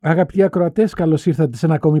Αγαπητοί ακροατές, καλώς ήρθατε σε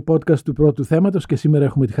ένα ακόμη podcast του πρώτου θέματος και σήμερα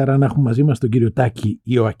έχουμε τη χαρά να έχουμε μαζί μας τον κύριο Τάκη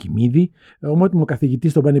Ιωακειμίδη, ομότιμο καθηγητή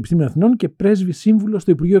στο Πανεπιστήμιο Αθηνών και πρέσβη σύμβουλο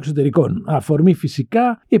στο Υπουργείο Εξωτερικών. Αφορμή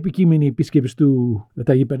φυσικά η επικείμενη επίσκεψη του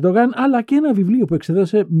Τάκη Ερντογάν, αλλά και ένα βιβλίο που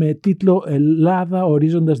εξεδώσε με τίτλο Ελλάδα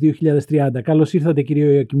Ορίζοντας 2030. Καλώς ήρθατε,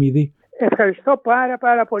 κύριε Ιωακειμίδη. Ευχαριστώ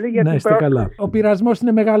πάρα πολύ για την πρόσκληση. Καλά. Ο πειρασμός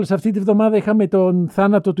είναι μεγάλος. Αυτή τη βδομάδα είχαμε τον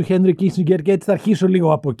θάνατο του Κίσινγκερ και έτσι θα αρχίσω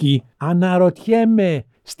λίγο από εκεί. Αναρωτιέμαι,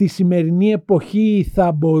 στη σημερινή εποχή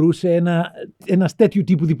θα μπορούσε ένας τέτοιου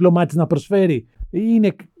τύπου διπλωμάτης να προσφέρει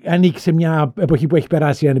ή ανήκει σε μια εποχή που έχει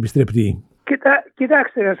περάσει ανεπιστρεπτή?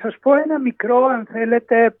 Κοιτάξτε, να σας πω ένα μικρό, αν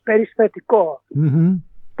θέλετε, περιστατικό.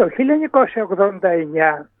 Το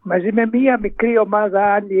 1989, μαζί με μία μικρή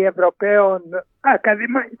ομάδα άλλοι Ευρωπαίων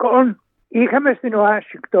ακαδημαϊκών, είχαμε στην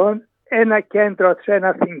Ουάσιγκτον ένα κέντρο,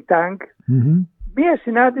 ένα think tank, μία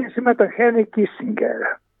συνάντηση με τον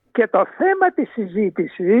Κίσινγκερ. Και το θέμα της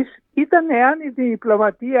συζήτησης ήταν εάν η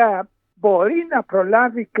διπλωματία μπορεί να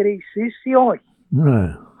προλάβει κρίσεις ή όχι.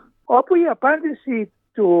 Όπου η απάντηση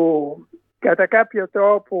του, κατά κάποιο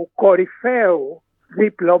τρόπο, κορυφαίου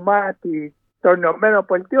διπλωμάτη των Ηνωμένων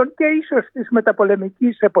Πολιτείων και ίσως της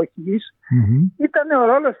μεταπολεμικής εποχής ήταν ο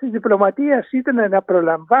ρόλος της διπλωματίας ήταν να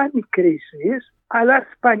προλαμβάνει κρίσεις, αλλά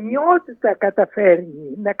σπανιότητα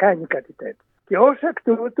καταφέρνει να κάνει κάτι τέτοιο. Και ως εκ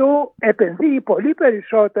τούτου επενδύει πολύ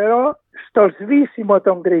περισσότερο στο σβήσιμο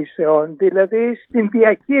των κρίσεων, δηλαδή στην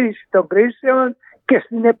διαχείριση των κρίσεων και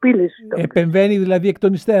στην επίλυση των Επεμβαίνει δηλαδή εκ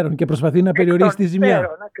των υστέρων και προσπαθεί να περιορίσει τη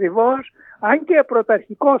ζημιά. Ακριβώς, αν και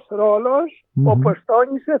πρωταρχικός ρόλος, όπως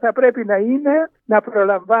τόνισε, θα πρέπει να είναι να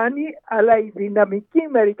προλαμβάνει, αλλά η δυναμική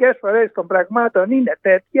μερικές φορές των πραγμάτων είναι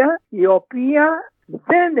τέτοια, η οποία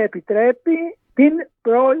δεν επιτρέπει την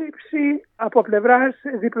πρόληψη από πλευράς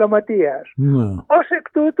διπλωματίας. Ως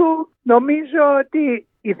εκ τούτου νομίζω ότι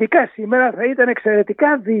ειδικά σήμερα θα ήταν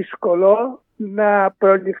εξαιρετικά δύσκολο να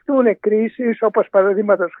προληφθούν κρίσεις όπως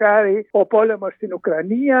παραδείγματος χάρη ο πόλεμος στην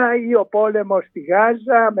Ουκρανία ή ο πόλεμος στη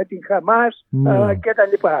Γάζα με την Χαμάς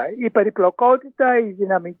κτλ. Η περιπλοκότητα, η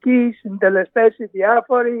δυναμική, οι συντελεστές, οι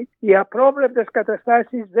διάφοροι, οι απρόβλεπτες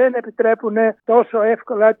καταστάσεις δεν επιτρέπουν τόσο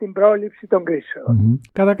εύκολα την πρόληψη των κρίσεων.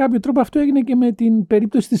 Κατά κάποιο τρόπο αυτό έγινε και με την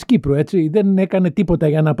περίπτωση της Κύπρου, έτσι. Δεν έκανε τίποτα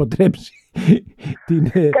για να αποτρέψει.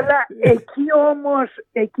 Καλά,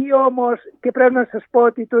 εκεί όμως και πρέπει να σας πω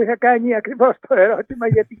ότι του είχα κάνει ακριβώς το ερώτημα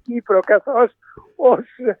για την Κύπρο, καθώς ως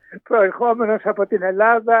προερχόμενος από την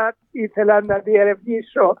Ελλάδα ήθελα να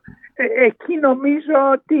διερευνήσω. Εκεί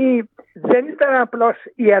νομίζω ότι δεν ήταν απλώς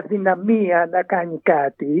η αδυναμία να κάνει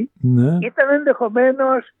κάτι, ήταν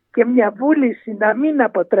ενδεχομένως και μια βούληση να μην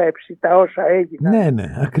αποτρέψει τα όσα έγιναν. Ναι,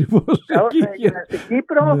 ακριβώς. Τα όσα έγιναν στην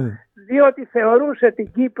Κύπρο, διότι θεωρούσε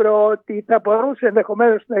την Κύπρο ότι θα μπορούσε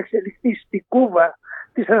ενδεχομένως να εξελιχθεί στη Κούβα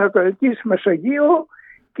της Ανατολικής Μεσογείου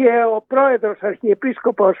και ο πρόεδρος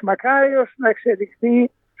Αρχιεπίσκοπος Μακάριος να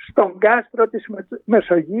εξελιχθεί στον κάστρο της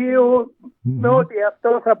Μεσογείου, με ό,τι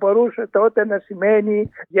αυτό θα μπορούσε τότε να σημαίνει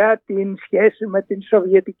για την σχέση με την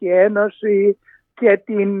Σοβιετική Ένωση και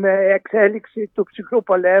την εξέλιξη του ψυχρού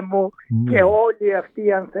πολέμου και όλη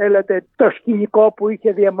αυτή, αν θέλετε, το σκηνικό που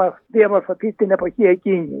είχε διαμορφωθεί την εποχή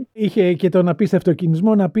εκείνη. Είχε και τον απίστευτο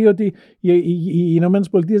κυνισμό να πει ότι οι Ηνωμένες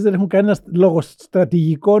Πολιτείες δεν έχουν κανένα λόγο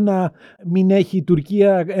στρατηγικό να μην έχει η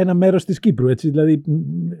Τουρκία ένα μέρος της Κύπρου, έτσι. Δηλαδή,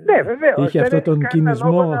 ναι, βεβαίως. είχε αυτό τον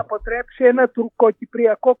κυνισμό. Λόγο να αποτρέψει ένα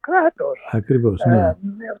τουρκοκυπριακό κράτος. Ακριβώς,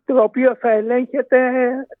 το οποίο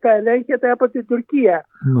θα ελέγχεται από την Τουρκία.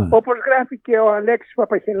 Όπως γράφει και ο Αλέξης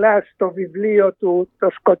Παπαχελάς στο βιβλίο του «Το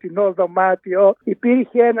σκοτεινό δωμάτιο»,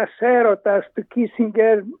 υπήρχε ένας έρωτας του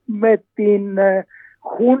Κίσινγκερ με την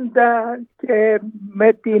Χούντα και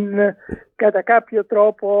με την, κατά κάποιο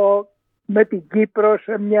τρόπο, με την Κύπρο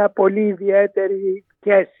σε μια πολύ ιδιαίτερη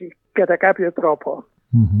σχέση, κατά κάποιο τρόπο.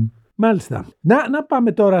 Μάλιστα. Να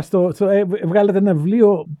πάμε τώρα βγάλετε ένα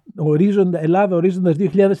βιβλίο Ελλάδα Ορίζοντας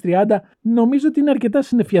 2030. Νομίζω ότι είναι αρκετά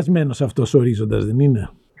συνεφιασμένος αυτός ο ορίζοντας, δεν είναι?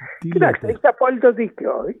 Κοιτάξτε, έχετε απόλυτο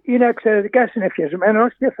δίκιο. Είναι εξαιρετικά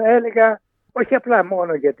συνεφιασμένος και θα έλεγα όχι απλά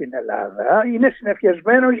μόνο για την Ελλάδα, είναι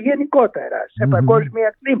συνεφιασμένος γενικότερα σε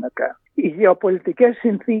παγκόσμια κλίμακα. Οι γεωπολιτικές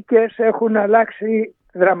συνθήκες έχουν αλλάξει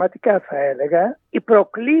δραματικά, θα έλεγα. Οι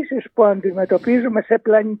προκλήσεις που αντιμετωπίζουμε σε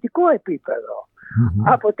πλανητικό επίπεδο,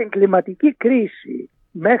 από την κλιματική κρίση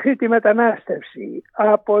μέχρι τη μετανάστευση,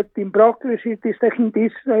 από την πρόκληση της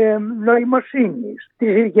τεχνητής νοημοσύνης,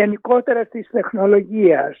 γενικότερα της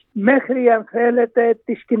τεχνολογίας, μέχρι, αν θέλετε,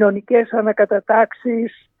 τις κοινωνικές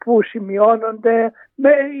ανακατατάξεις που σημειώνονται με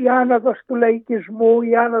η άνοδος του λαϊκισμού,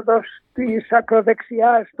 η άνοδος της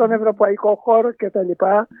ακροδεξιάς στον ευρωπαϊκό χώρο κτλ.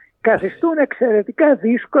 καθιστούν εξαιρετικά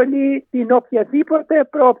δύσκολη την οποιαδήποτε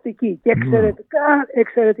προοπτική και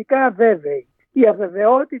εξαιρετικά βέβαιη. Η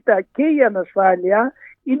αβεβαιότητα και η ανασφάλεια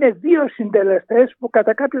είναι δύο συντελεστές που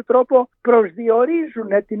κατά κάποιο τρόπο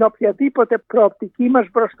προσδιορίζουν την οποιαδήποτε προοπτική μας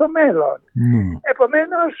προς το μέλλον.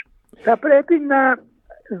 Επομένως, θα πρέπει να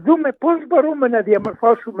δούμε πώς μπορούμε να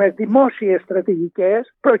διαμορφώσουμε δημόσιες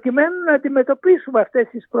στρατηγικές προκειμένου να αντιμετωπίσουμε αυτές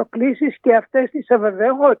τις προκλήσεις και αυτές τις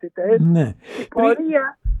αβεβαιότητες. Η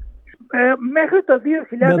πορεία μέχρι το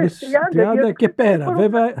 2030 και πέρα.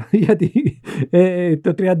 Βέβαια, γιατί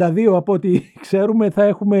το 32 από ό,τι ξέρουμε θα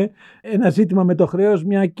έχουμε ένα ζήτημα με το χρέος,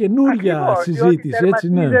 μια καινούρια συζήτηση.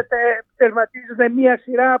 Τερματίζεται μία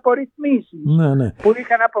σειρά από ρυθμίσεις που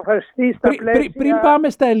είχαν αποφασιστεί στα πλαίσια. Πριν πάμε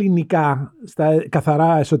στα ελληνικά, στα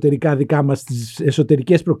καθαρά εσωτερικά δικά μας, στις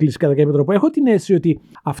εσωτερικές προκλήσεις κατά κάποιο τρόπο, έχω την αίσθηση ότι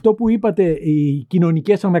αυτό που είπατε, οι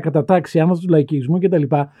κοινωνικές ανακατατάξεις, άνοδος του λαϊκισμού κτλ.,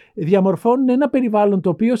 διαμορφώνουν ένα περιβάλλον το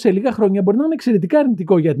οποίο σε λίγα χρόνια μπορεί να είναι εξαιρετικά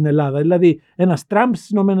αρνητικό για την Ελλάδα. Δηλαδή, ένα Τραμπ στις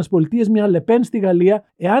ΗΠΑ, μια Λεπέν στη Γαλλία,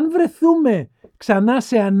 εάν βρεθούμε ξανά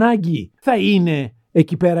σε ανάγκη, θα είναι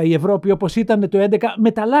εκεί πέρα η Ευρώπη όπως ήταν το 2011,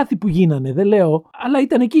 με τα λάθη που γίνανε, δεν λέω, αλλά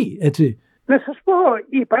ήταν εκεί, έτσι. Να σας πω,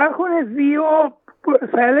 υπάρχουν δύο,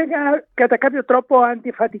 θα έλεγα, κατά κάποιο τρόπο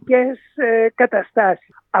αντιφατικές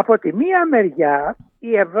καταστάσεις. Από τη μία μεριά,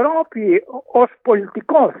 η Ευρώπη ως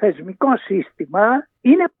πολιτικό θεσμικό σύστημα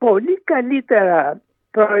είναι πολύ καλύτερα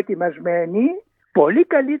προετοιμασμένη, πολύ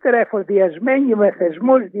καλύτερα εφοδιασμένη με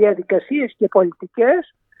θεσμούς, διαδικασίες και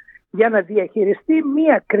πολιτικές για να διαχειριστεί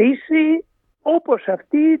μία κρίση όπως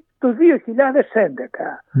αυτή του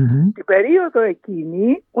 2011. Την περίοδο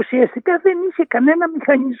εκείνη ουσιαστικά δεν είχε κανένα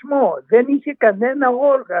μηχανισμό, δεν είχε κανένα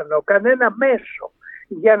όργανο, κανένα μέσο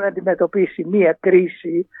για να αντιμετωπίσει μία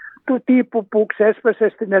κρίση του τύπου που ξέσπασε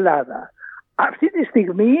στην Ελλάδα. Αυτή τη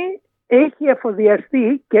στιγμή έχει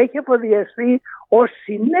εφοδιαστεί και έχει εφοδιαστεί ως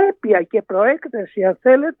συνέπεια και προέκταση, αν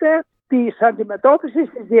θέλετε, της αντιμετώπισης,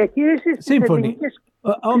 της διαχείρισης της ελληνικής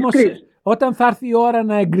κρίσης. Όταν θα έρθει η ώρα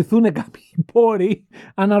να εγκριθούν κάποιοι πόροι,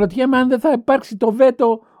 αναρωτιέμαι αν δεν θα υπάρξει το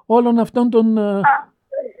βέτο όλων αυτών των...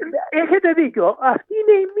 Έχετε δίκιο. Αυτή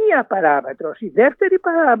είναι η μία παράμετρος. Η δεύτερη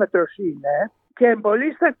παράμετρος είναι, και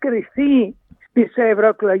πολύ θα κριθεί στις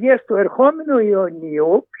ευρωεκλογές του ερχόμενου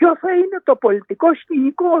Ιουνίου, ποιο θα είναι το πολιτικό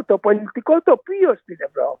σκηνικό, το πολιτικό τοπίο στην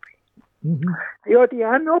Ευρώπη. Διότι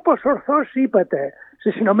αν, όπως ορθώς είπατε,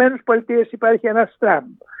 στις Ηνωμένες Πολιτείες υπάρχει ένας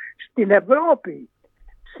Τραμπ, στην Ευρώπη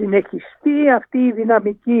συνεχιστεί αυτή η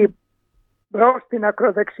δυναμική προς την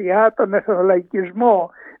ακροδεξιά, τον εθνολαϊκισμό,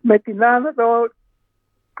 με την άνοδο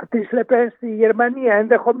της Λεπέν στη Γερμανία,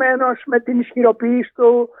 ενδεχομένως με την ισχυροποίηση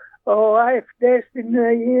του AfD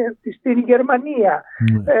στην Γερμανία,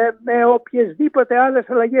 με οποιασδήποτε άλλες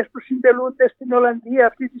αλλαγές που συντελούνται στην Ολλανδία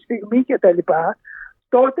αυτή τη στιγμή κτλ.,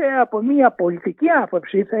 τότε από μια πολιτική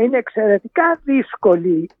άποψη θα είναι εξαιρετικά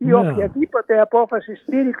δύσκολη η οποιαδήποτε απόφαση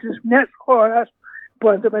στήριξης μιας χώρας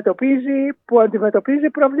που αντιμετωπίζει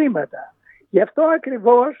προβλήματα. Γι' αυτό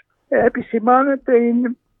ακριβώς επισημάνω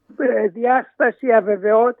την διάσταση,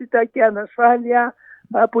 αβεβαιότητα και ανασφάλεια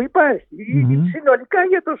που υπάρχει συνολικά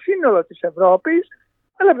για το σύνολο της Ευρώπης,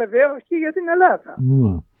 αλλά βεβαίως και για την Ελλάδα.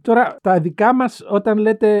 Τώρα, τα δικά μας, όταν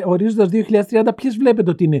λέτε ορίζοντας 2030, ποιες βλέπετε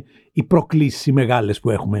ότι είναι οι προκλήσεις οι μεγάλες που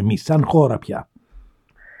έχουμε εμείς σαν χώρα πια?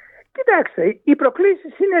 Κοιτάξτε, οι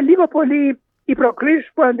προκλήσεις είναι λίγο πολύ οι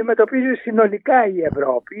προκλήσεις που αντιμετωπίζει συνολικά η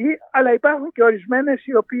Ευρώπη, αλλά υπάρχουν και ορισμένες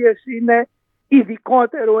οι οποίες είναι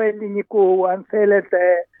ειδικότερου ελληνικού, αν θέλετε,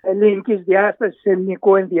 ελληνικής διάστασης,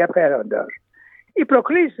 ελληνικού ενδιαφέροντος. Οι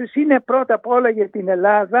προκλήσεις είναι πρώτα απ' όλα για την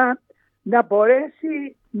Ελλάδα να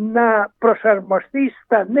μπορέσει να προσαρμοστεί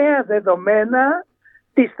στα νέα δεδομένα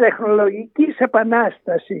της τεχνολογικής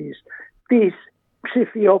επανάστασης, της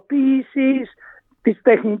ψηφιοποίησης, της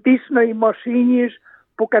τεχνητής νοημοσύνης,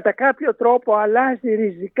 που κατά κάποιο τρόπο αλλάζει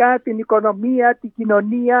ριζικά την οικονομία, την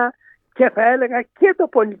κοινωνία και θα έλεγα και το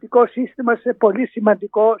πολιτικό σύστημα σε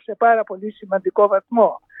πάρα πολύ σημαντικό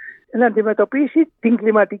βαθμό. Να αντιμετωπίσει την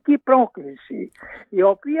κλιματική πρόκληση, η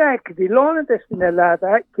οποία εκδηλώνεται στην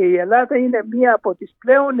Ελλάδα, και η Ελλάδα είναι μία από τις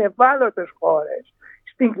πλέον ευάλωτες χώρες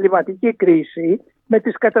στην κλιματική κρίση, με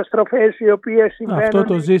τις καταστροφές οι οποίες συμβαίνουν. Αυτό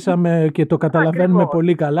το ζήσαμε και το καταλαβαίνουμε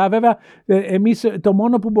πολύ καλά. Βέβαια, εμείς το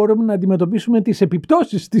μόνο που μπορούμε να αντιμετωπίσουμε τις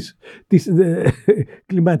επιπτώσεις της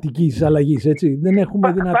κλιματικής αλλαγής, έτσι. Δεν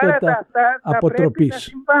έχουμε δυνατότητα αποτροπής. Θα πρέπει να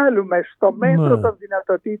συμβάλλουμε στο μέτρο των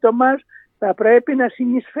δυνατοτήτων μας, θα πρέπει να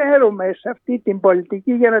συνεισφέρουμε σε αυτή την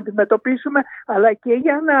πολιτική για να αντιμετωπίσουμε, αλλά και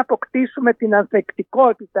για να αποκτήσουμε την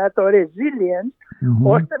ανθεκτικότητα, το resilience,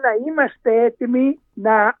 ώστε να είμαστε έτοιμοι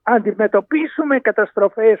να αντιμετωπίσουμε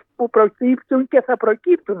καταστροφές που προκύπτουν και θα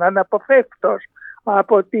προκύπτουν αναποφεύκτως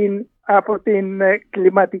από την από την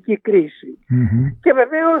κλιματική κρίση. Και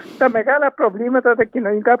βεβαίως τα μεγάλα προβλήματα, τα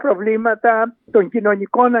κοινωνικά προβλήματα των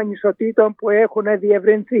κοινωνικών ανισοτήτων που έχουν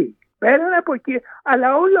διευρυνθεί. Πέραν από εκεί,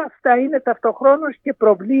 αλλά όλα αυτά είναι ταυτοχρόνως και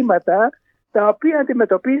προβλήματα τα οποία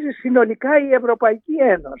αντιμετωπίζει συνολικά η Ευρωπαϊκή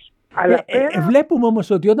Ένωση. Βλέπουμε όμως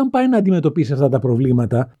ότι όταν πάει να αντιμετωπίσει αυτά τα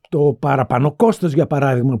προβλήματα, το παραπάνω κόστος, για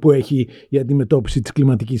παράδειγμα, που έχει η αντιμετώπιση της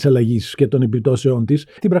κλιματικής αλλαγής και των επιπτώσεών της,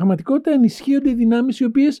 στην πραγματικότητα ενισχύονται οι δυνάμεις οι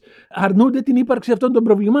οποίες αρνούνται την ύπαρξη αυτών των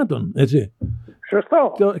προβλημάτων. Έτσι.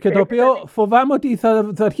 Σωστό. Και το οποίο φοβάμαι ότι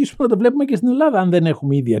θα αρχίσουμε να το βλέπουμε και στην Ελλάδα, αν δεν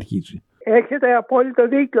έχουμε ήδη αρχίσει. Έχετε απόλυτο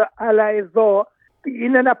δίκιο, αλλά εδώ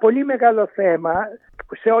είναι ένα πολύ μεγάλο θέμα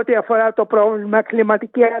σε ό,τι αφορά το πρόβλημα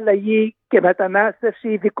κλιματική αλλαγή και μετανάστευση,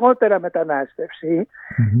 ειδικότερα μετανάστευση.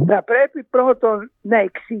 Θα πρέπει πρώτον να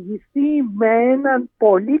εξηγηθεί με έναν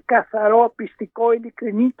πολύ καθαρό, πιστικό,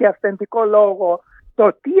 ειλικρινή και αυθεντικό λόγο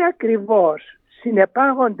το τι ακριβώς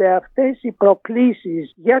συνεπάγονται αυτές οι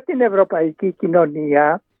προκλήσεις για την ευρωπαϊκή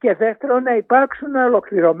κοινωνία, και δεύτερον να υπάρξουν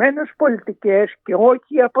ολοκληρωμένες πολιτικές και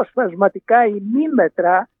όχι αποσπασματικά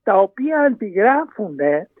ημίμετρα τα οποία αντιγράφουν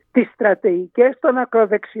τις στρατηγικές των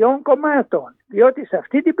ακροδεξιών κομμάτων. Διότι σε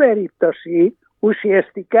αυτή την περίπτωση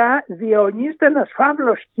ουσιαστικά διαιωνίζεται ένας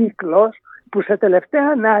φαύλος κύκλος που σε τελευταία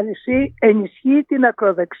ανάλυση ενισχύει την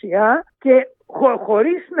ακροδεξιά και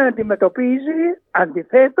χωρίς να αντιμετωπίζει,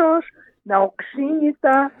 αντιθέτως, να οξύνει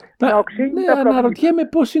τα προβλήματα. Αναρωτιέμαι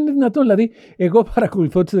πώς είναι δυνατόν. Δηλαδή, εγώ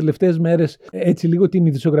παρακολουθώ τις τελευταίες μέρες έτσι λίγο την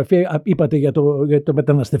ειδησιογραφία, είπατε για το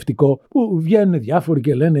μεταναστευτικό, που βγαίνουν διάφοροι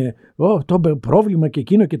και λένε το πρόβλημα και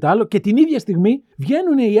εκείνο και το άλλο, και την ίδια στιγμή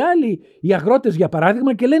βγαίνουν οι άλλοι, οι αγρότες για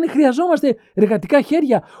παράδειγμα, και λένε χρειαζόμαστε εργατικά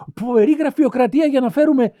χέρια, φοβερή γραφειοκρατία για να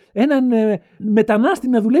φέρουμε έναν μετανάστη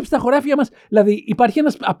να δουλέψει στα χωράφια μας. Δηλαδή, υπάρχει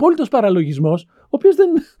ένας απόλυτος παραλογισμός, ο οποίος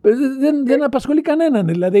δεν απασχολεί κανέναν.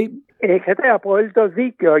 Δηλαδή. Έχετε απόλυτο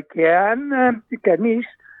δίκιο, και αν κανείς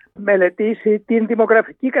μελετήσει την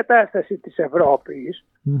δημογραφική κατάσταση της Ευρώπης,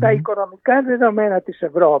 τα οικονομικά δεδομένα της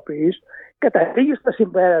Ευρώπης, καταλήγει στο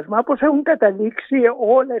συμπέρασμα, όπως έχουν καταλήξει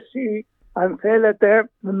όλες οι, αν θέλετε,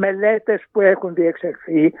 μελέτες που έχουν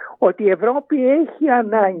διεξαχθεί, ότι η Ευρώπη έχει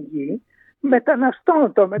ανάγκη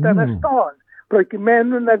μεταναστών,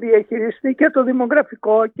 προκειμένου να διαχειριστεί και το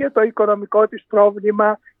δημογραφικό και το οικονομικό της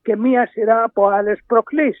πρόβλημα και μία σειρά από άλλες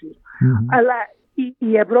προκλήσεις. Αλλά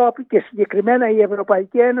η Ευρώπη και συγκεκριμένα η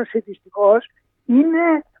Ευρωπαϊκή Ένωση δυστυχώς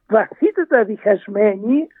είναι βαθύτατα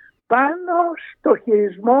διχασμένη πάνω στο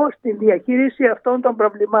χειρισμό, στην διαχείριση αυτών των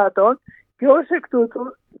προβλημάτων, και ως εκ τούτου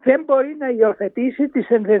δεν μπορεί να υιοθετήσει τις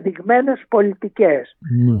ενδεδειγμένες πολιτικές.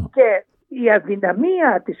 Και η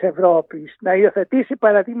αδυναμία της Ευρώπης να υιοθετήσει,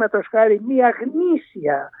 παραδείγματος χάρη, μια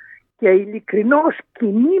γνήσια και ειλικρινώς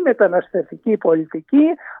κοινή μεταναστευτική πολιτική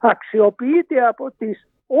αξιοποιείται από τις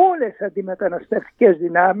όλες αντιμεταναστευτικές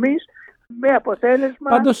δυνάμεις με αποτέλεσμα.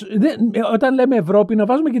 Πάντως, όταν λέμε Ευρώπη, να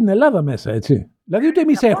βάζουμε και την Ελλάδα μέσα, έτσι. Δηλαδή, ούτε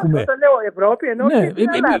εμείς έχουμε. Όταν λέω Ευρώπη, εννοώ και την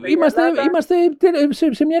Ελλάδα. Είμαστε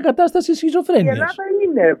σε μια κατάσταση σχιζοφρένειας. Η Ελλάδα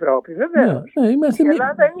είναι Ευρώπη, βεβαίως. Η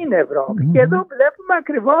Ελλάδα είναι Ευρώπη. Και εδώ βλέπουμε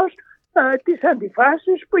ακριβώς τις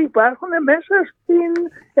αντιφάσεις που υπάρχουν μέσα στην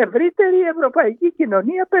ευρύτερη ευρωπαϊκή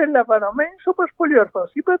κοινωνία, περιλαμβανομένης, όπως πολύ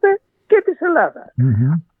ορθώς είπατε, και της Ελλάδας.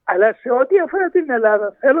 Αλλά σε ό,τι αφορά την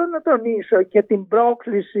Ελλάδα, θέλω να τονίσω και την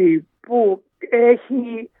πρόκληση που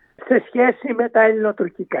έχει σε σχέση με τα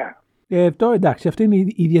ελληνοτουρκικά. Εντάξει, αυτή είναι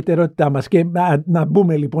η ιδιαιτερότητά μας. Και να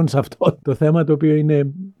μπούμε λοιπόν σε αυτό το θέμα, το οποίο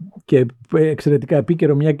είναι και εξαιρετικά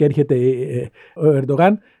επίκαιρο, μια και έρχεται ο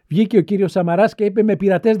Ερντογάν. Βγήκε ο κύριος Σαμαράς και είπε: με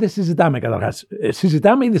πειρατές δεν συζητάμε καταρχάς.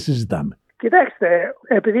 Συζητάμε ή δεν συζητάμε? Κοιτάξτε,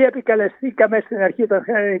 επειδή επικαλεστήκαμε στην αρχή τον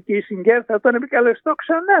Κίσινγκερ, θα τον επικαλεστώ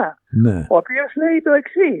ξανά. Ναι. Ο οποίος λέει το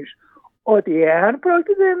εξής, ότι εάν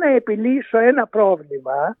πρόκειται να επιλύσω ένα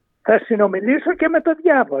πρόβλημα, θα συνομιλήσω και με τον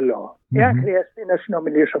διάβολο. Εάν χρειαστεί να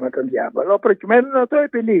συνομιλήσω με τον διάβολο, προκειμένου να το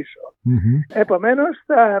επιλύσω. Επομένως,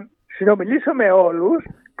 θα συνομιλήσω με όλους,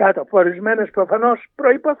 κάτω από ορισμένες προφανώς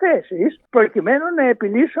προϋποθέσεις, προκειμένου να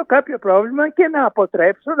επιλύσω κάποιο πρόβλημα και να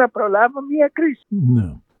αποτρέψω να προλάβω μια κρίση.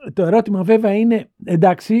 Ναι. Το ερώτημα βέβαια είναι,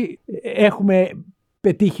 εντάξει, έχουμε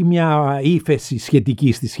πετύχει μια ύφεση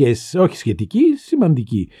σχετική στις σχέσεις, όχι σχετική,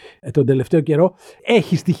 σημαντική τον τελευταίο καιρό.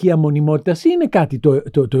 Έχει στοιχεία μονιμότητας ή είναι κάτι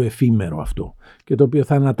το εφήμερο αυτό, και το οποίο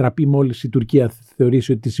θα ανατραπεί μόλις η Τουρκία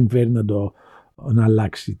θεωρήσει ότι συμφέρει να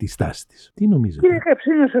αλλάξει τη στάση της? Τι νομίζετε? Κύριε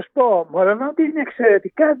Καψή, να σας πω, μόνο ότι είναι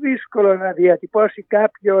εξαιρετικά δύσκολο να διατυπώσει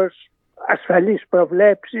κάποιος ασφαλείς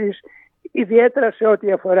προβλέψεις, ιδιαίτερα σε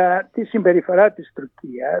ό,τι αφορά τη συμπεριφορά της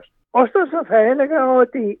Τουρκίας. Ωστόσο θα έλεγα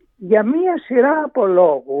ότι για μία σειρά από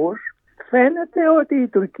λόγους φαίνεται ότι η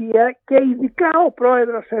Τουρκία και ειδικά ο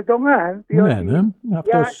πρόεδρος Ερντογάν, διότι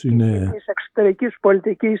αυτός είναι της εξωτερικής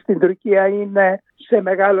πολιτικής στην Τουρκία είναι σε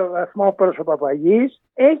μεγάλο βαθμό πρόσωπαπαγής,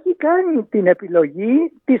 έχει κάνει την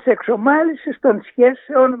επιλογή της εξομάλυνσης των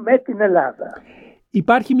σχέσεων με την Ελλάδα.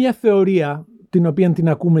 Υπάρχει μια θεωρία, την οποία την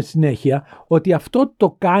ακούμε συνέχεια, ότι αυτό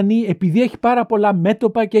το κάνει επειδή έχει πάρα πολλά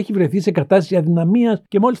μέτωπα και έχει βρεθεί σε κατάσταση αδυναμίας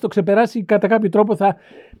και μόλις το ξεπεράσει κατά κάποιο τρόπο θα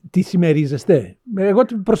τη συμμερίζεστε. Εγώ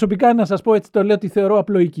προσωπικά να σας πω, έτσι το λέω, τη θεωρώ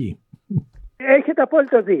απλοϊκή. Έχετε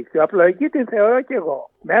απόλυτο δίκιο. Απλοϊκή την θεωρώ και εγώ.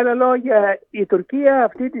 Με άλλα λόγια, η Τουρκία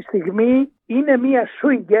αυτή τη στιγμή είναι μια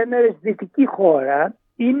sui generis δυτική χώρα.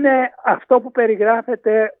 Είναι αυτό που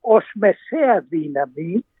περιγράφεται ως μεσαία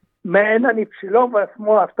δύναμη με έναν υψηλό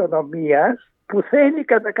βαθμό αυτονομίας, που θέλει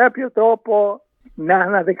κατά κάποιο τρόπο να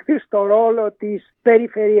αναδεχθεί στο ρόλο της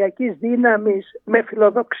περιφερειακής δύναμης με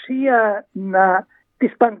φιλοδοξία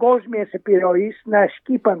της παγκόσμιας επιρροής, να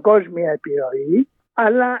ασκεί παγκόσμια επιρροή,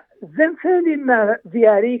 αλλά δεν θέλει να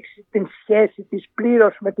διαρρήξει την σχέση της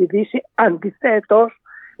πλήρως με τη Δύση. Αντιθέτως,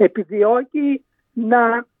 επιδιώκει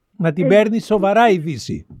να την παίρνει σοβαρά η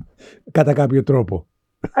Δύση, κατά κάποιο τρόπο.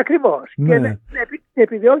 Ακριβώς. Ναι. Και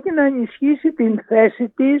επιδιώκει να ενισχύσει την θέση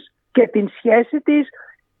της και την σχέση της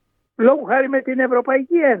λόγω χάρη με την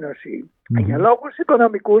Ευρωπαϊκή Ένωση. Για λόγους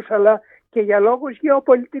οικονομικούς αλλά και για λόγους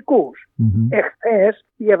γεωπολιτικούς. Εχθές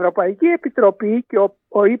η Ευρωπαϊκή Επιτροπή και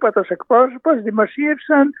ο ύπατος εκπρόσωπος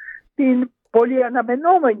δημοσίευσαν την πολύ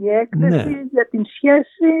αναμενόμενη έκθεση για την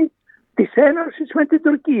σχέση της Ένωσης με την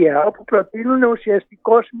Τουρκία, όπου προτείνουν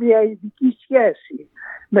ουσιαστικώς μια ειδική σχέση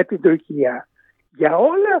με την Τουρκία. Για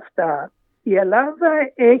όλα αυτά η Ελλάδα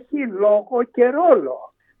έχει λόγο και ρόλο.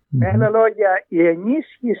 Με άλλα λόγια, η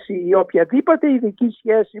ενίσχυση ή οποιαδήποτε ειδική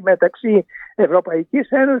σχέση μεταξύ Ευρωπαϊκής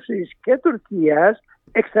Ένωσης και Τουρκίας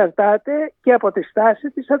εξαρτάται και από τη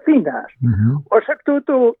στάση της Αθήνας. Ως εκ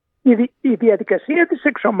τούτου, η διαδικασία της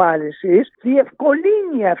εξομάλυνσης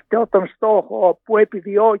διευκολύνει αυτό τον στόχο που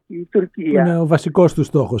επιδιώκει η Τουρκία. Είναι ο βασικός του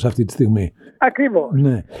στόχος αυτή τη στιγμή. Ακριβώς.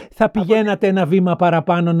 Ναι. Θα πηγαίνατε ένα βήμα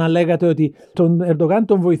παραπάνω να λέγατε ότι τον Ερντογάν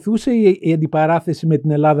τον βοηθούσε η αντιπαράθεση με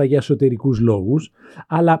την Ελλάδα για εσωτερικούς λόγους,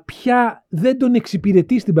 αλλά πια δεν τον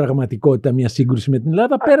εξυπηρετεί στην πραγματικότητα μια σύγκρουση με την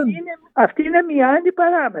Ελλάδα. Αυτή είναι μια άλλη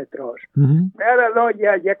παράμετρος. Με άλλα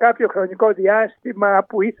λόγια, για κάποιο χρονικό διάστημα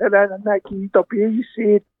που ήθελαν να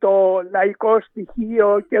κινητοποιήσει το λαϊκό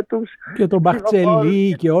στοιχείο και τον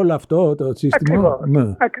Μπαχτσελή και όλο αυτό το σύστημα.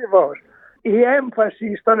 Ακριβώς. Η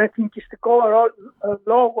έμφαση στον εθνικιστικό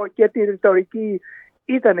λόγο και τη ρητορική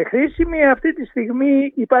ήταν χρήσιμη. Αυτή τη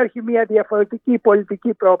στιγμή υπάρχει μια διαφορετική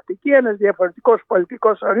πολιτική προοπτική, ένας διαφορετικός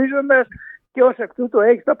πολιτικός ορίζοντας και ως εκ τούτου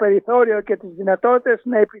έχει το περιθώριο και τις δυνατότητες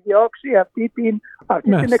να επιδιώξει αυτή την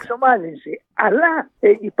εξομάλυνση. Αλλά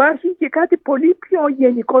υπάρχει και κάτι πολύ πιο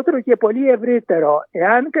γενικότερο και πολύ ευρύτερο.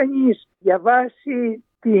 Εάν κανείς διαβάσει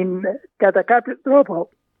κατά κάποιο τρόπο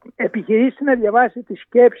επιχειρήσει να διαβάσει τη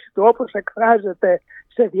σκέψη του όπως εκφράζεται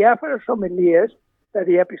σε διάφορες ομιλίες, θα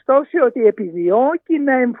διαπιστώσει ότι επιδιώκει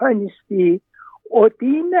να εμφανιστεί ότι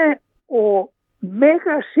είναι ο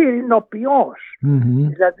μέγας ειρηνοποιός.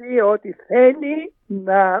 Δηλαδή ότι θέλει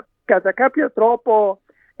να κατά κάποιο τρόπο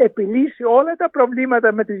επιλύσει όλα τα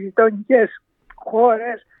προβλήματα με τις γειτονικές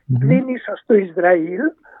χώρες πλην ίσως του Ισραήλ,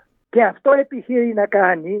 και αυτό επιχειρεί να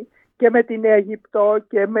κάνει και με την Αίγυπτο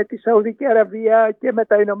και με τη Σαουδική Αραβία και με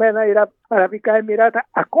τα Ηνωμένα Αραβικά Εμιράτα,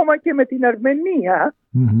 ακόμα και με την Αρμενία,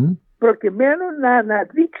 προκειμένου να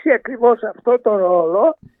αναδείξει ακριβώς αυτό το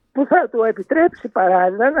ρόλο που θα του επιτρέψει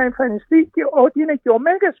παράλληλα να εμφανιστεί και ότι είναι και ο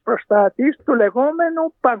μέγας προστάτης του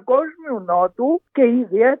λεγόμενου παγκόσμιου νότου και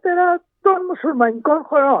ιδιαίτερα των μουσουλμανικών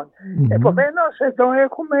χωρών. Επομένως, εδώ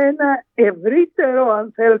έχουμε ένα ευρύτερο,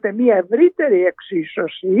 αν θέλετε, μια ευρύτερη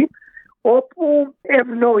εξίσωση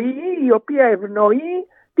η οποία ευνοεί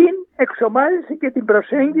την εξομάλυνση και την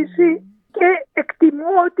προσέγγιση, και εκτιμώ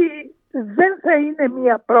ότι δεν θα είναι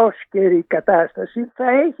μια πρόσκαιρη κατάσταση, θα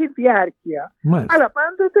έχει διάρκεια. Αλλά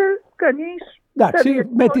πάντοτε κανείς... Εντάξει,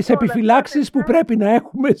 με τις επιφυλάξεις που πρέπει να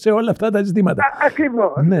έχουμε σε όλα αυτά τα ζητήματα.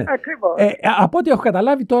 Ακριβώς. Από ό,τι έχω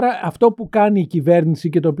καταλάβει τώρα, αυτό που κάνει η κυβέρνηση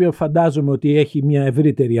και το οποίο φαντάζομαι ότι έχει μια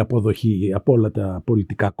ευρύτερη αποδοχή από όλα τα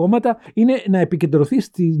πολιτικά κόμματα, είναι να επικεντρωθεί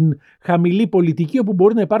στην χαμηλή πολιτική, όπου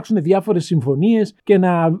μπορεί να υπάρξουν διάφορες συμφωνίες και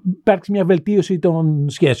να υπάρξει μια βελτίωση των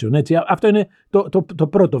σχέσεων. Έτσι. Αυτό είναι το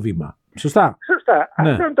πρώτο βήμα. Σωστά.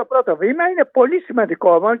 Αυτό είναι το πρώτο βήμα. Είναι πολύ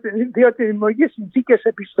σημαντικό όμως, διότι δημιουργεί συνθήκες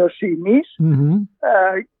εμπιστοσύνης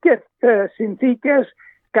και συνθήκες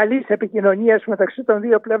καλής επικοινωνίας μεταξύ των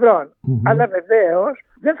δύο πλευρών. Αλλά βεβαίως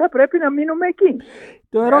δεν θα πρέπει να μείνουμε εκεί.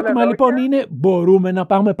 Το ερώτημα λοιπόν είναι, μπορούμε να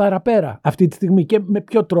πάμε παραπέρα αυτή τη στιγμή και με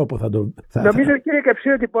ποιο τρόπο θα το... Νομίζω κύριε Καψή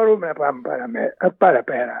ότι μπορούμε να πάμε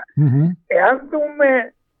παραπέρα. Εάν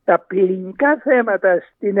δούμε τα πυρηνικά θέματα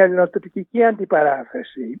στην ελληνοτουρκική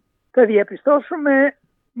αντιπαράθεση, θα διαπιστώσουμε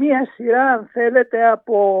μία σειρά, αν θέλετε,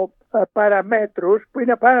 από παραμέτρους που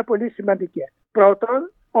είναι πάρα πολύ σημαντικές.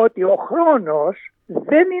 Πρώτον, ότι ο χρόνος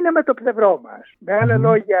δεν είναι με το πλευρό μας. Με άλλα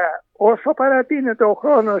λόγια, όσο παρατείνεται ο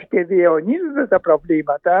χρόνος και διαιωνίζονται τα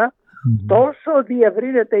προβλήματα, τόσο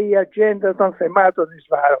διευρύνεται η ατζέντα των θεμάτων εις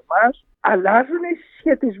βάρος μας, αλλάζουν οι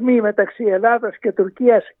συσχετισμοί μεταξύ Ελλάδος και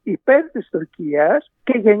Τουρκίας υπέρ της Τουρκίας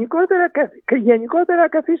και γενικότερα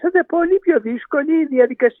καθίσταται πολύ πιο δύσκολη η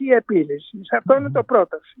διαδικασία επίλυσης. Αυτό είναι το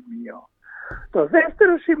πρώτο σημείο. Το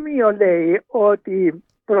δεύτερο σημείο λέει ότι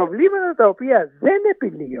προβλήματα τα οποία δεν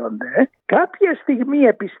επιλύονται κάποια στιγμή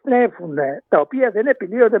επιστρέφουν, τα οποία δεν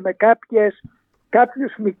επιλύονται με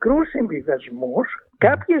κάποιους μικρούς συμβιβασμούς,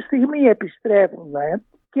 κάποια στιγμή επιστρέφουν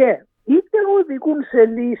και είτε οδηγούν σε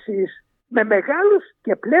λύσεις με μεγάλους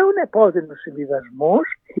και πλέον επώδυνους συμβιβασμούς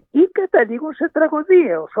ή καταλήγουν σε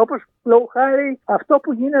τραγωδίες, όπως λόγω χάρη αυτό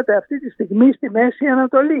που γίνεται αυτή τη στιγμή στη Μέση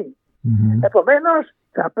Ανατολή. Επομένως,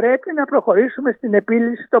 θα πρέπει να προχωρήσουμε στην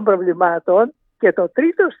επίλυση των προβλημάτων και το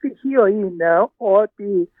τρίτο στοιχείο είναι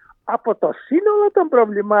ότι από το σύνολο των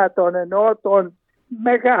προβλημάτων, εννοώ των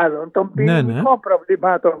μεγάλων, των πυρηνικών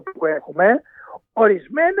προβλημάτων που έχουμε,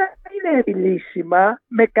 ορισμένα είναι επιλύσιμα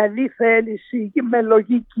με καλή θέληση και με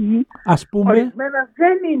λογική. Ορισμένα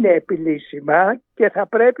δεν είναι επιλύσιμα και θα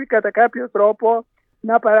πρέπει κατά κάποιο τρόπο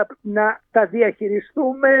να τα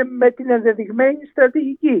διαχειριστούμε με την ενδεδειγμένη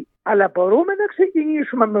στρατηγική. Αλλά μπορούμε να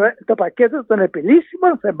ξεκινήσουμε με το πακέτο των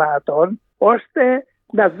επιλύσιμων θεμάτων, ώστε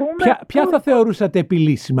να δούμε... Ποια θα θεωρούσατε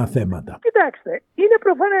επιλύσιμα θέματα? Κοιτάξτε, είναι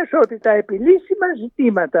προφανές ότι τα επιλύσιμα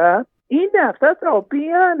ζητήματα είναι αυτά τα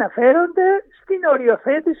οποία αναφέρονται στην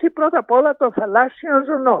οριοθέτηση πρώτα απ' όλα των θαλάσσιων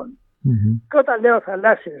ζωνών. Και όταν λέω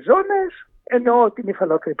θαλάσσιες ζώνες, εννοώ την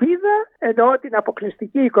υφαλοκρηπίδα, εννοώ την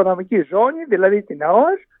αποκλειστική οικονομική ζώνη, δηλαδή την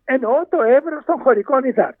ΑΟΣ, εννοώ το εύρος των χωρικών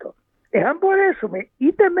υδάτων. Εάν μπορέσουμε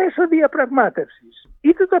είτε μέσω διαπραγμάτευσης,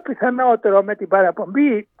 είτε το πιθανότερο με την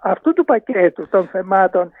παραπομπή αυτού του πακέτου των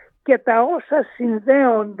θεμάτων και τα όσα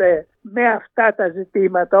συνδέονται με αυτά τα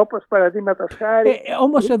ζητήματα, όπως παραδείγματος χάρη...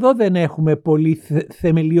 Όμως εδώ δεν έχουμε πολύ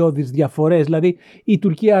θεμελιώδεις διαφορές. Δηλαδή η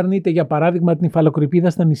Τουρκία αρνείται για παράδειγμα την υφαλοκρηπίδα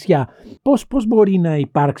στα νησιά. Πώς μπορεί να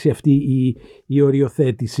υπάρξει αυτή η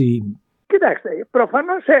οριοθέτηση? Κοιτάξτε,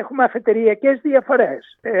 προφανώς έχουμε αφετηριακές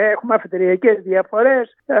διαφορές. Έχουμε αφετηριακές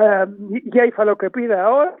διαφορές για υφαλοκρηπίδα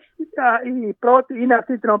ΑΟΣ. Η πρώτη είναι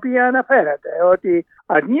αυτή την οποία αναφέρατε, ότι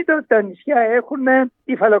αρνείται ότι τα νησιά έχουν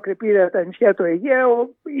υφαλοκρηπίδα, τα νησιά του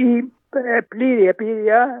Αιγαίου ή πλήρη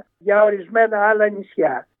επίρρεια για ορισμένα άλλα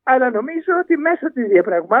νησιά. Αλλά νομίζω ότι μέσω της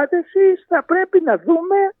διαπραγμάτευσης θα πρέπει να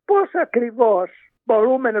δούμε πώς ακριβώς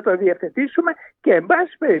μπορούμε να το διευθετήσουμε και εν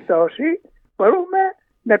πάση περιπτώσει μπορούμε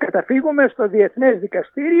να καταφύγουμε στο Διεθνές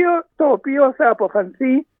Δικαστήριο, το οποίο θα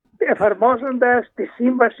αποφανθεί εφαρμόζοντας τη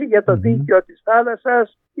Σύμβαση για το Δίκαιο της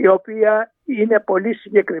Θάλασσας, η οποία είναι πολύ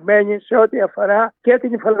συγκεκριμένη σε ό,τι αφορά και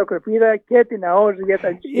την υφαλοκρηπίδα και την ΑΟΣ για τα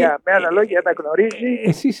νησιά. Με άλλα λόγια, να γνωρίζει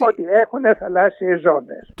ότι έχουν θαλάσσιες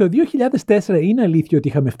ζώνες. Το 2004 είναι αλήθεια ότι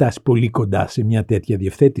είχαμε φτάσει πολύ κοντά σε μια τέτοια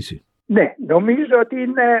διευθέτηση? Ναι, νομίζω ότι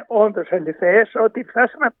είναι όντως αληθές ότι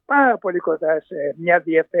φτάσαμε πάρα πολύ κοντά σε μια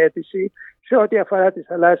διευθέτηση σε ό,τι αφορά τις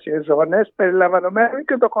θαλάσσιες ζώνες, περιλαμβανομένων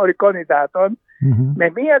και των χωρικών υδάτων,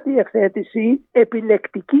 με μια διευθέτηση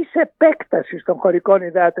επιλεκτικής επέκτασης των χωρικών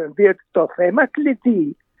υδάτων, διότι το θέμα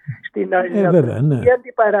κλειδί στην ελληνική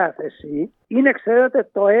αντιπαράθεση είναι, ξέρετε,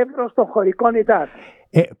 το εύρος των χωρικών υδάτων.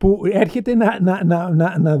 Που έρχεται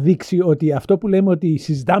να δείξει ότι αυτό που λέμε ότι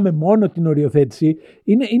συζητάμε μόνο την οριοθέτηση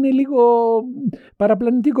είναι λίγο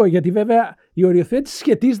παραπλανητικό, γιατί βέβαια η οριοθέτηση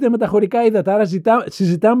σχετίζεται με τα χωρικά ύδατα, άρα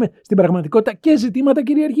συζητάμε στην πραγματικότητα και ζητήματα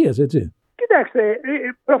κυριαρχίας, έτσι. Κοιτάξτε,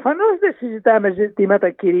 προφανώς δεν συζητάμε ζητήματα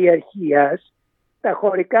κυριαρχίας. Τα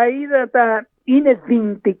χωρικά ύδατα είναι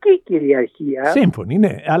δυνητική κυριαρχία. Σύμφωνοι,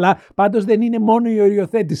 ναι, αλλά πάντως δεν είναι μόνο η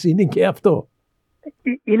οριοθέτηση, είναι και αυτό.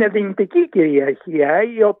 Είναι δυνητική κυριαρχία,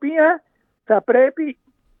 η οποία θα πρέπει,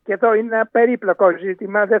 και εδώ είναι ένα περίπλοκο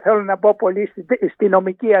ζήτημα, δεν θέλω να μπω πολύ στη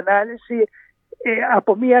νομική ανάλυση,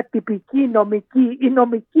 από μια τυπική νομική ή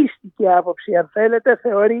νομικίστικη άποψη, αν θέλετε,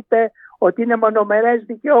 θεωρείται ότι είναι μονομερές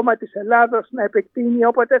δικαίωμα της Ελλάδος να επεκτείνει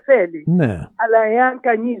όποτε θέλει. Ναι. Αλλά εάν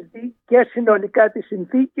κανείς δει και συνολικά τη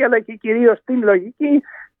συνθήκη, αλλά και κυρίως την λογική,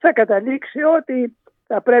 θα καταλήξει ότι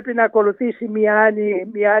θα πρέπει να ακολουθήσει μια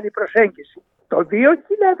άλλη προσέγγιση. Το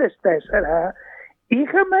 2004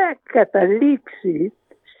 είχαμε καταλήξει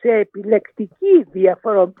σε επιλεκτική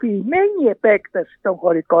διαφοροποιημένη επέκταση των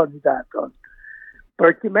χωρικών υδάτων,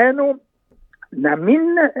 προκειμένου να μην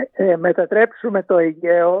μετατρέψουμε το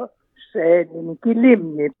Αιγαίο σε ελληνική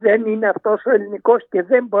λίμνη. Δεν είναι αυτός ο ελληνικός και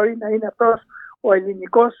δεν μπορεί να είναι αυτός ο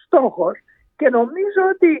ελληνικός στόχος. Και νομίζω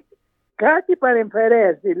ότι κάτι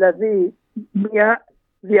παρεμφερές, δηλαδή μια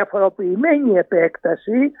διαφοροποιημένη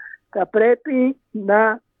επέκταση, θα πρέπει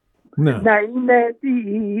να είναι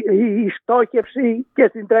η στόχευση και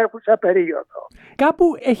στην τρέχουσα περίοδο. Κάπου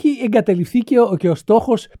έχει εγκαταλειφθεί και ο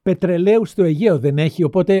στόχος πετρελαίου στο Αιγαίο, δεν έχει?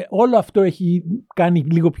 Οπότε όλο αυτό έχει κάνει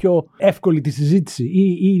λίγο πιο εύκολη τη συζήτηση,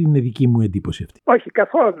 ή είναι δική μου εντύπωση αυτή? Όχι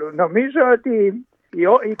καθόλου. Νομίζω ότι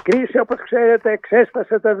η κρίση, όπως ξέρετε,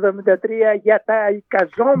 ξέσπασε το 1973 για τα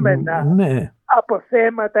εικαζόμενα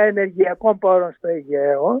αποθέματα ενεργειακών πόρων στο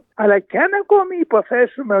Αιγαίο, αλλά και αν ακόμη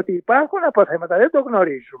υποθέσουμε ότι υπάρχουν αποθέματα, δεν το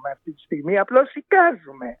γνωρίζουμε αυτή τη στιγμή, απλώς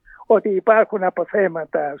εικάζουμε ότι υπάρχουν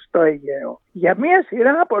αποθέματα στο Αιγαίο. Για μία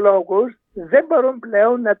σειρά από λόγους δεν μπορούν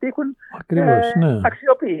πλέον να τύχουν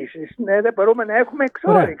αξιοποίησης. Δεν μπορούμε να έχουμε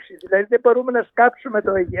εξόρυξη. Δηλαδή δεν μπορούμε να σκάψουμε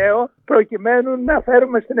το Αιγαίο προκειμένου να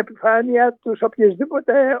φέρουμε στην επιφάνεια τους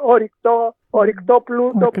οποιασδήποτε ορυκτό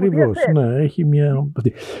πλούτο. Ακριβώς, έχει μια...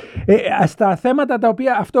 Στα θέματα τα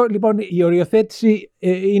οποία... Αυτό λοιπόν, η οριοθέτηση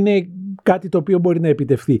είναι κάτι το οποίο μπορεί να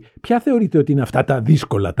επιτευχθεί. Ποια θεωρείτε ότι είναι αυτά τα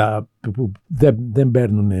δύσκολα, τα που δεν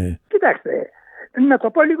παίρνουν... Κοιτάξτε, να το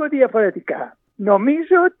πω λίγο διαφορετικά.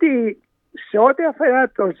 Νομίζω ότι σε ό,τι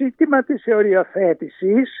αφορά το ζήτημα της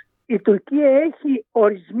οριοθέτησης, η Τουρκία έχει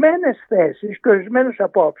ορισμένες θέσεις και ορισμένες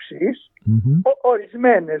απόψεις,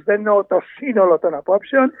 ορισμένες, δεν εννοώ το σύνολο των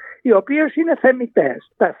απόψεων, οι οποίες είναι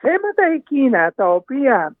θεμιτές. Τα θέματα εκείνα τα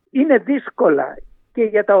οποία είναι δύσκολα και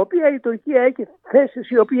για τα οποία η Τουρκία έχει θέσεις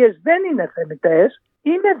οι οποίες δεν είναι θεμιτές,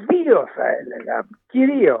 είναι δύο, θα έλεγα,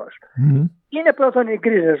 κυρίως. Είναι πρώτον οι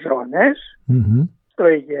γκρίζες ζώνες στο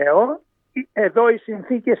Αιγαίο. Εδώ οι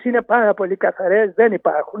συνθήκες είναι πάρα πολύ καθαρές, δεν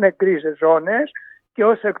υπάρχουν γκρίζες ζώνες και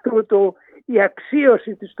ως εκ τούτου η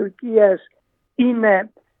αξίωση της Τουρκίας είναι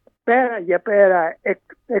πέρα για πέρα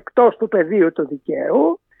εκτός του πεδίου του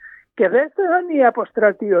δικαίου. Και δεύτερον, η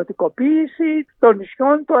αποστρατιωτικοποίηση των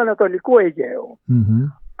νησιών του Ανατολικού Αιγαίου.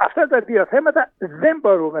 Αυτά τα δύο θέματα δεν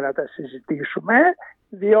μπορούμε να τα συζητήσουμε,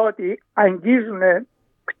 διότι αγγίζουν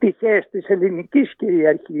πτυχές της ελληνικής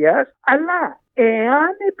κυριαρχίας, αλλά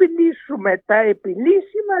εάν επιλύσουμε τα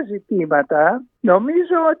επιλύσιμα ζητήματα,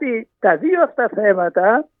 νομίζω ότι τα δύο αυτά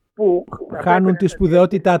θέματα που χάνουν τη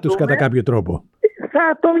σπουδαιότητά τους κατά κάποιο τρόπο,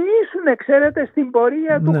 θα τονίσουν, ξέρετε, στην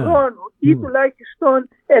πορεία του χρόνου ή τουλάχιστον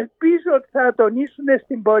ελπίζω ότι θα τονίσουν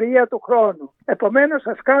στην πορεία του χρόνου. Επομένως,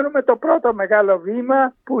 ας κάνουμε το πρώτο μεγάλο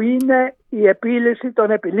βήμα που είναι η επίλυση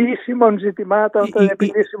των επιλύσιμων ζητημάτων, των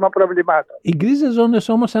επιλύσιμων προβλημάτων. Οι γκρίζες ζώνες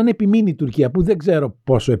όμως, αν επιμείνει η Τουρκία, που δεν ξέρω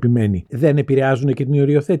πόσο επιμένει, δεν επηρεάζουν και την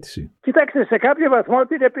οριοθέτηση? Κοιτάξτε, σε κάποιο βαθμό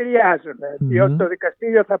την επηρεάζουν, διότι το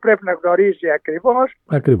δικαστήριο θα πρέπει να γνωρίζει ακριβώς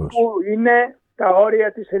που είναι τα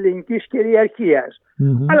όρια της ελληνικής κυριαρχίας.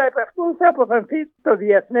 Αλλά επ' αυτού θα αποφανθεί το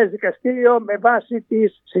Διεθνές Δικαστήριο με βάση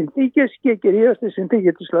τις συνθήκες και κυρίως τη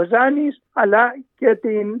συνθήκη της Λοζάνης, αλλά και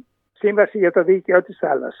την Σύμβαση για το Δίκαιο της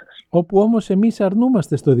Θάλασσας. Όπου όμως εμείς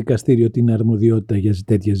αρνούμαστε στο δικαστήριο την αρμοδιότητα για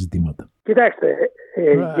τέτοια ζητήματα. Κοιτάξτε,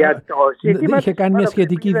 για το ζήτημα είχε κάνει μια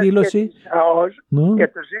σχετική δήλωση και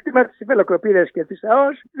το ζήτημα της υφαλοκρηπίδας και της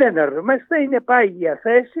ΑΟΣ δεν αρνούμαστε, είναι πάγια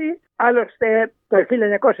θέση. Άλλωστε το 1976...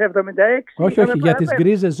 Όχι, για τις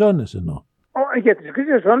γκρίζες ζώνες εννοώ. Για τις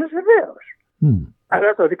γκρίζες ζώνες βεβαίως.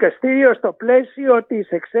 Αλλά το δικαστήριο στο πλαίσιο της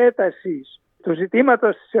εξέτασης του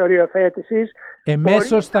ζητήματος της οριοθέτησης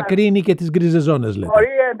εμέσως θα κρίνει και τις γκρίζες ζώνες, λέτε.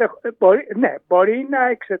 Μπορεί να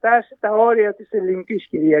εξετάσει τα όρια της ελληνικής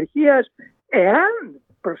κυριαρχίας εάν,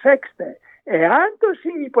 προσέξτε, εάν το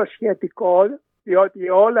συνυποσχετικό, διότι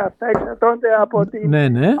όλα αυτά εξαρτώνται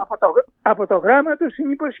από το γράμμα του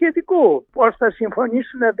συνυποσχετικού. Πώς θα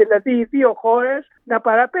συμφωνήσουν δηλαδή οι δύο χώρες να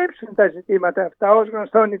παραπέμψουν τα ζητήματα αυτά. Ως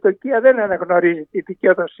γνωστόν, η Τουρκία δεν αναγνωρίζει τη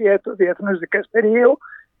δικαιοδοσία του Διεθνούς Δικαστηρίου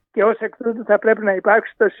και ως εκ τούτου θα πρέπει να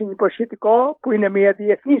υπάρξει το συνυποσχετικό, που είναι μια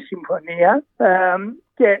διεθνή συμφωνία,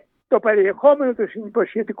 και το περιεχόμενο του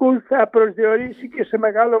συνυποσχετικού θα προσδιορίσει και σε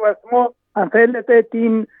μεγάλο βαθμό, αν θέλετε,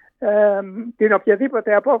 την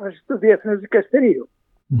οποιαδήποτε απόφαση του Διεθνούς Δικαστηρίου.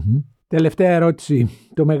 Τελευταία ερώτηση.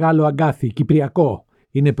 Το μεγάλο αγκάθι κυπριακό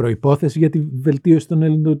είναι προϋπόθεση για τη βελτίωση των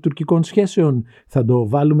ελληνοτουρκικών σχέσεων? Θα το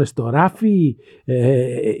βάλουμε στο ράφι?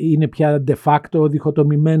 Είναι πια de facto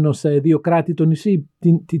διχοτομημένο σε δύο κράτη το νησί?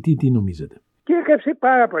 Τι νομίζετε? Κύριε Καψή,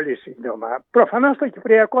 πάρα πολύ σύντομα. Προφανώς το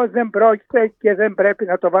κυπριακό δεν πρόκειται και δεν πρέπει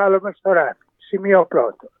να το βάλουμε στο ράφι. Σημείο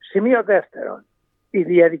πρώτο. Σημείο δεύτερον. Η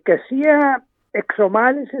διαδικασία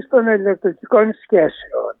εξομάλυνσης των ελληνοτουρκικών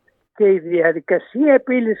σχέσεων και η διαδικασία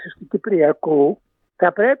επίλυσης του Κυπριακού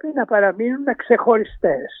θα πρέπει να παραμείνουν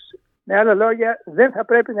ξεχωριστές. Με άλλα λόγια, δεν θα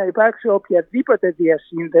πρέπει να υπάρξει οποιαδήποτε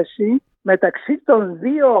διασύνδεση μεταξύ των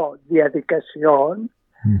δύο διαδικασιών,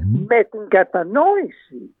 με την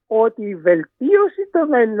κατανόηση ότι η βελτίωση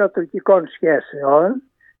των ελληνοτουρκικών σχέσεων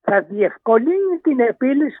θα διευκολύνει την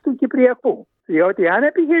επίλυση του Κυπριακού. Διότι αν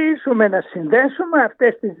επιχειρήσουμε να συνδέσουμε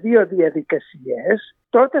αυτές τις δύο διαδικασίες,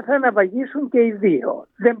 τότε θα αναβαγίσουν και οι δύο.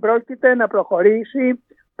 Δεν πρόκειται να προχωρήσει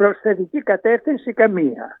προς θετική κατεύθυνση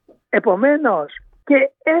καμία. Επομένως,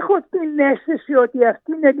 και έχω την αίσθηση ότι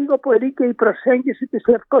αυτή είναι λίγο πολύ και η προσέγγιση της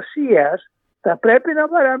Λευκωσίας, θα πρέπει να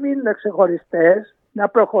παραμείνουν ξεχωριστές,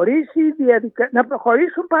 να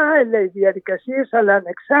προχωρήσουν παράλληλα οι διαδικασίες, αλλά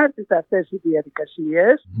ανεξάρτητα αυτές οι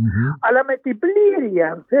διαδικασίες, αλλά με την πλήρη,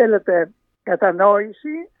 αν θέλετε,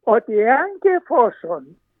 κατανόηση ότι εάν και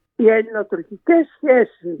εφόσον οι ελληνοτουρκικές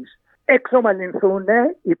σχέσεις εξομαλυνθούν,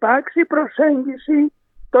 υπάρξει προσέγγιση,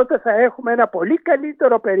 τότε θα έχουμε ένα πολύ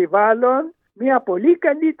καλύτερο περιβάλλον, μια πολύ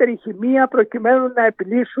καλύτερη χημεία προκειμένου να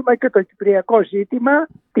επιλύσουμε και το κυπριακό ζήτημα,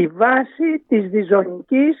 τη βάση της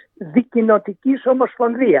διζωνικής δικοινοτικής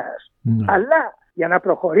ομοσπονδίας. Αλλά για να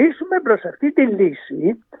προχωρήσουμε προς αυτή τη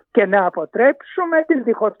λύση και να αποτρέψουμε την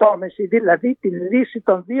διχοτόμηση, δηλαδή την λύση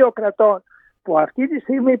των δύο κρατών που αυτή τη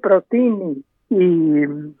στιγμή προτείνει η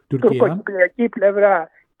τουρκοκυπριακή πλευρά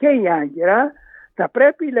και η Άγκυρα, θα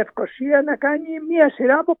πρέπει η Λευκωσία να κάνει μια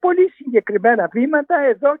σειρά από πολύ συγκεκριμένα βήματα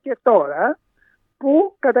εδώ και τώρα,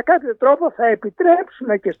 που κατά κάποιο τρόπο θα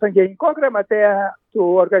επιτρέψουν και στον Γενικό Γραμματέα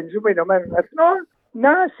του Οργανισμού Ηνωμένων Εθνών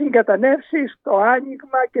να συγκατανεύσει στο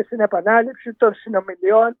άνοιγμα και στην επανάληψη των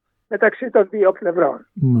συνομιλιών μεταξύ των δύο πλευρών.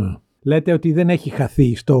 Λέτε ότι δεν έχει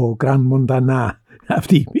χαθεί στο Γκραν Μοντανά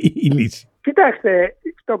αυτή η λύση. Κοιτάξτε,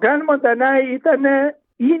 το Γκραν Μοντανά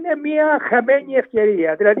είναι μια χαμένη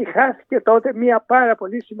ευκαιρία. Δηλαδή χάθηκε τότε μια πάρα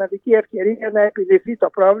πολύ σημαντική ευκαιρία να επιλυθεί το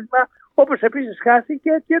πρόβλημα, όπως επίσης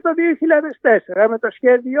χάθηκε και το 2004 με το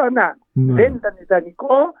σχέδιο ΑΝΑ. Δεν ήταν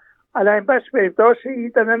ιδανικό, αλλά εν πάση περιπτώσει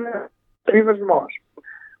ήταν ένα συμβιβασμός.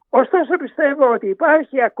 Ωστόσο πιστεύω ότι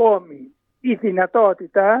υπάρχει ακόμη η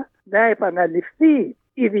δυνατότητα να επαναληφθεί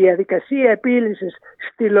η διαδικασία επίλυσης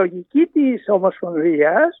στη λογική της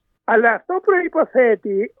Ομοσπονδίας, αλλά αυτό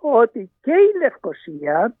προϋποθέτει ότι και η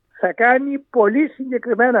Λευκωσία θα κάνει πολύ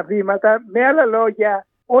συγκεκριμένα βήματα. Με άλλα λόγια,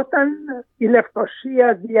 όταν η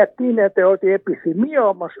Λευκωσία διατείνεται ότι επιθυμεί η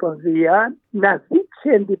Ομοσπονδία, να δείξει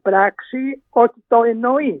εν τη πράξη ότι το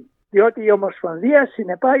εννοεί. Διότι η Ομοσπονδία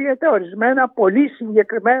συνεπάγεται ορισμένα πολύ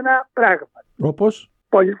συγκεκριμένα πράγματα. Όπως?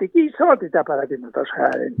 Πολιτική ισότητα, παραδείγματος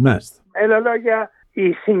χάρη. Μάλιστα. Με άλλα λόγια,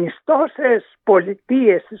 οι συνιστώσεις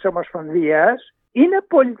πολιτείες της Ομοσπονδίας είναι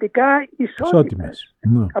πολιτικά ισότιμες.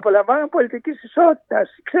 Απολαμβάνουν πολιτικής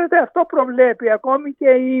ισότητας. Ξέρετε, αυτό προβλέπει ακόμη και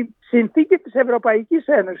η συνθήκη της Ευρωπαϊκής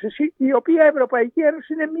Ένωσης, η οποία Ευρωπαϊκή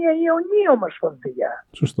Ένωση είναι μια ιονή ομοσπονδία.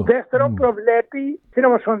 Σωστό. Δεύτερον, προβλέπει στην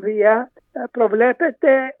Ομοσπονδία,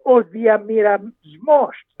 προβλέπεται ο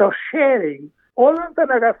διαμοιρασμός, το sharing όλων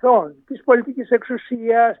των αγαθών, της πολιτικής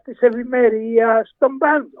εξουσίας, της ευημερίας, των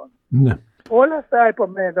πάντων. Ναι. Όλα αυτά,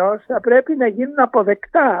 επομένως, θα πρέπει να γίνουν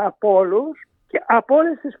αποδεκτά από όλους και από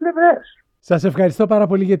όλες τις πλευρές. Σας ευχαριστώ πάρα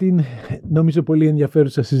πολύ για την, νομίζω, πολύ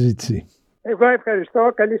ενδιαφέρουσα συζήτηση. Εγώ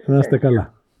ευχαριστώ. Καλή συνέχεια. Να είστε καλά.